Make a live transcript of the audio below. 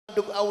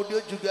Untuk audio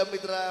juga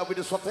mitra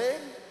video shooting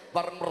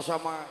bareng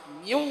bersama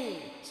New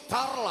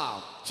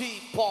Starla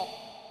Cipok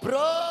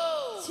Bro.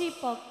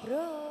 Cipok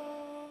Bro.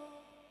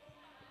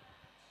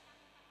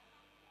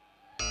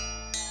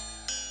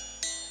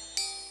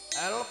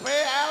 LP.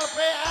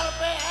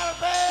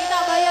 Kita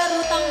bayar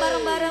hutang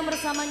bareng-bareng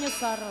bersama New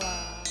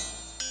Starla.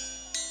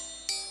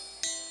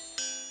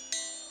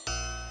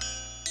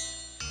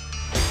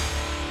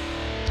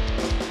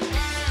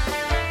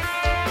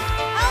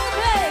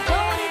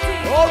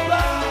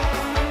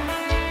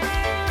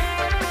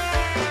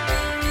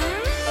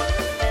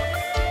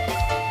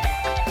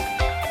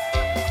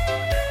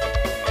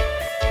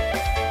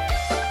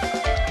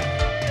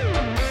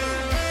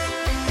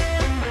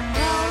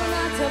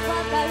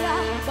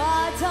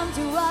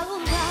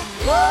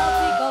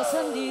 Tapi kau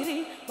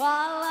sendiri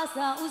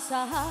balaslah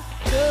usaha,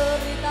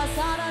 cerita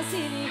sana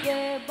sini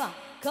gebang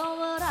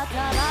kau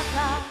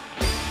merata-rata.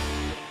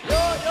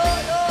 Yo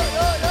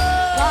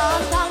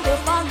pantang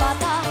depan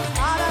mata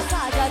ada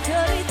saja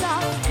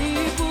cerita,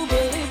 ibu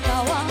beli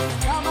kawan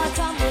tak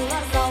macam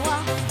ular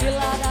sawah.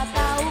 Bila dah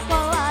tahu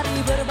kau lari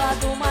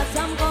berbatu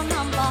macam kau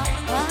nampak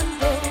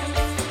hantu.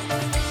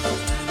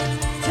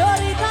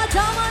 Cerita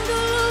zaman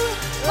dulu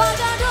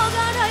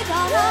gadai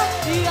tanah,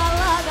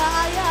 dialah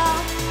gaya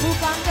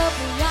bukan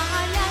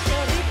kepunyaannya.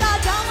 Cerita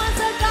zaman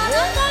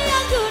sekarang kau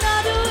yang guna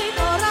duit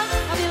orang,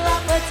 bila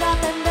pecah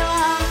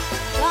tendang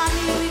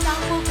lari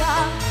rintang buka,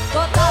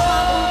 kau tak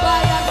mampu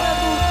bayar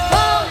tebu,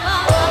 kau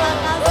malah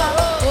kasar.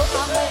 Oh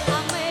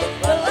ame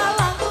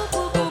belalang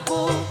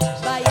kupu-kupu,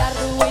 bayar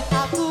duit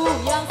aku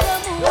yang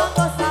semua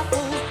kau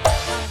sapu.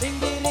 Kambing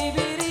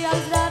biri-biri yang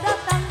sudah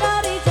datang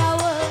dari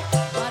Jawa,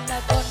 mana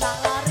kau nak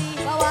lari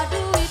bawa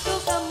duit itu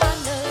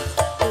kemana?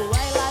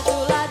 Buai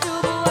laju-laju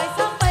buai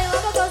sampai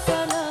lama kau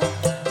seneng,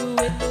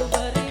 duitmu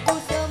beribu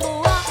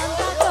semua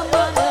entah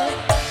kemana.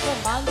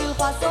 Memanggil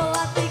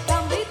fasolati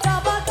kambing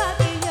tabak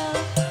kakinya,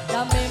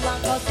 dan memang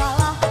kau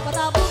salah kau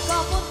tabuk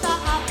kau pun tak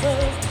apa.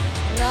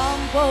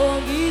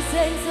 Rampung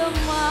gising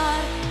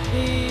semar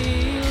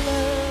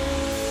gila.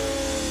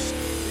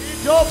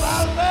 Hidup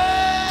LP.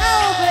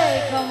 LB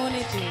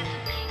Community.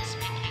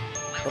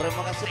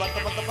 Terima kasih buat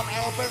teman-teman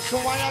LP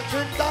semuanya,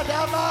 cinta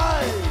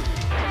damai.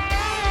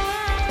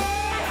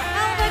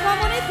 LB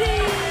Community.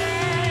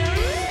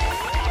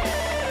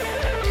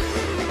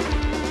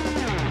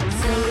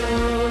 Solo.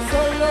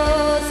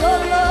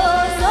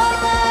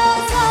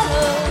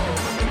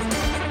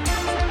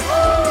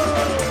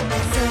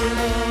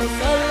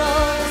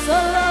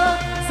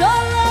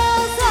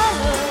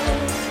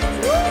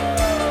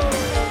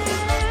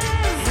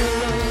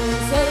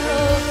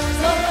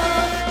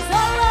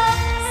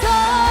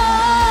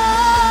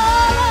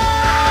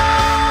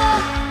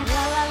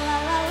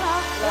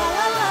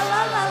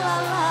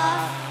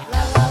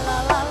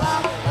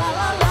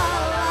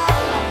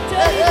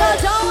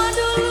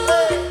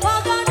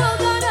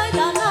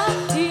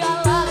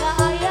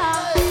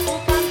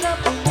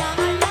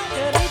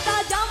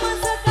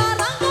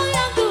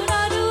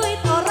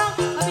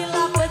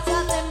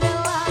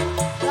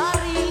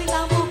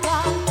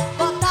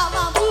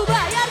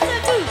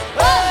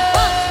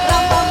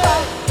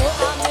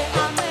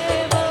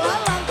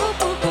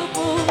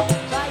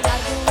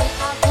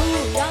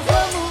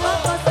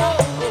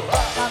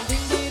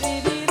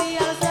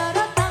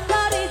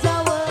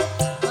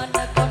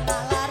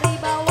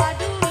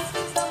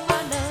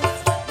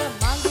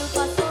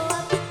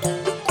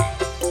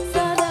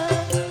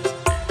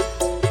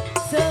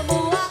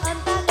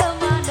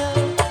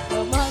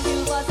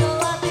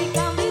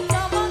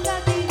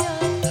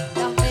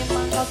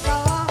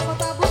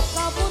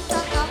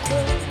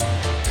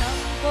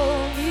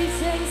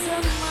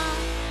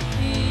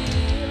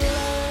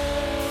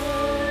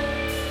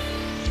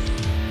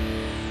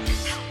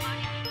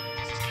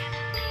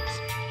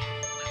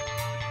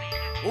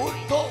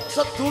 Untuk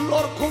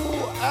sedulurku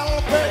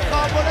LP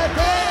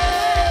Community.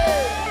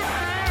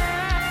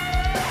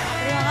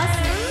 Terima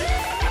kasih.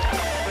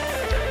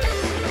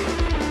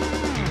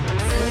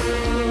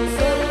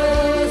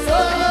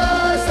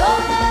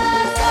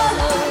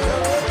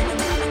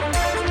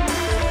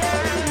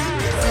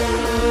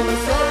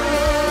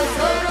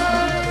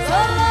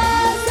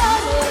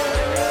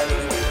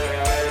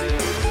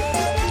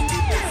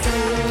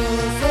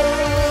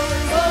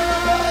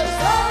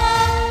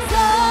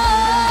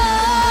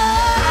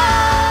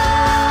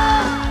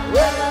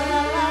 La la la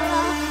la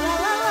la la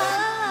la.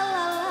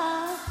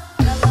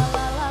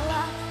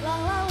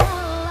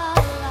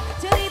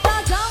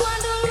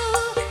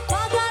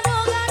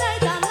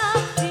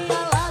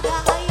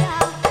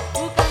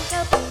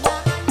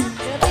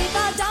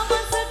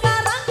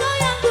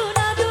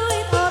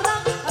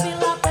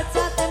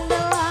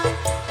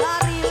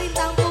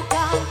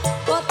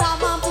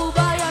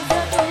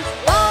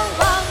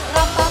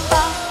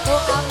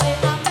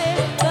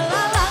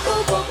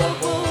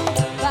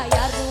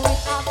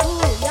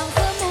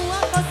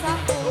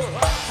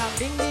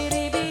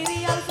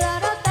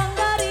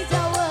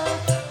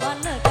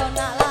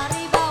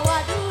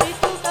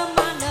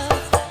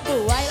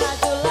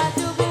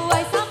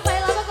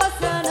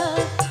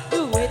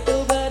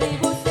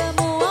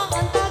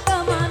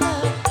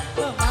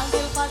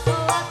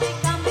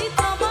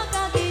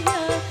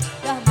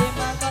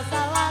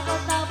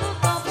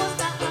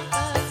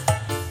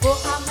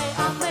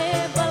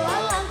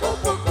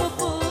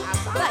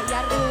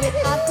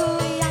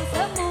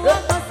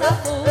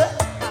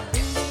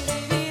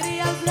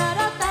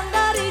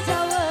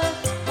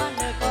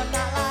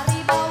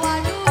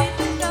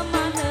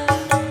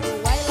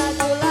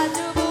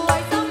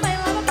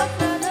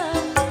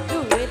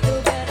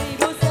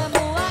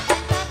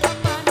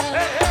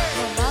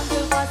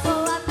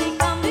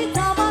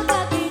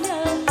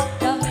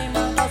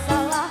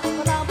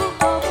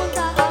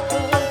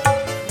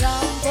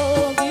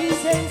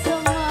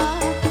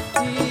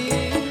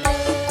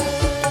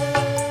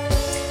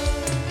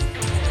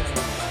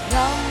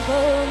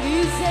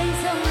 sing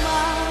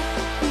semakin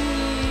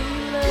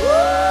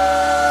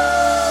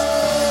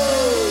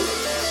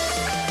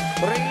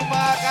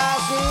Terima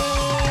kasih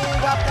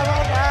buat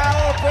teman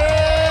Alfi.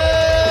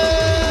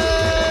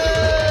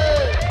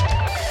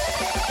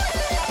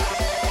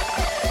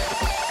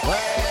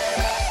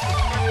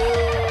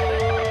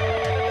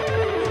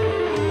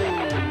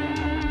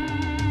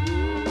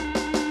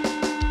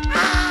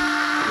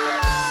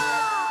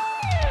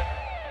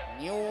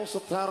 New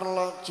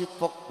Starla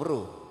Cipok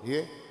bro,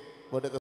 ya.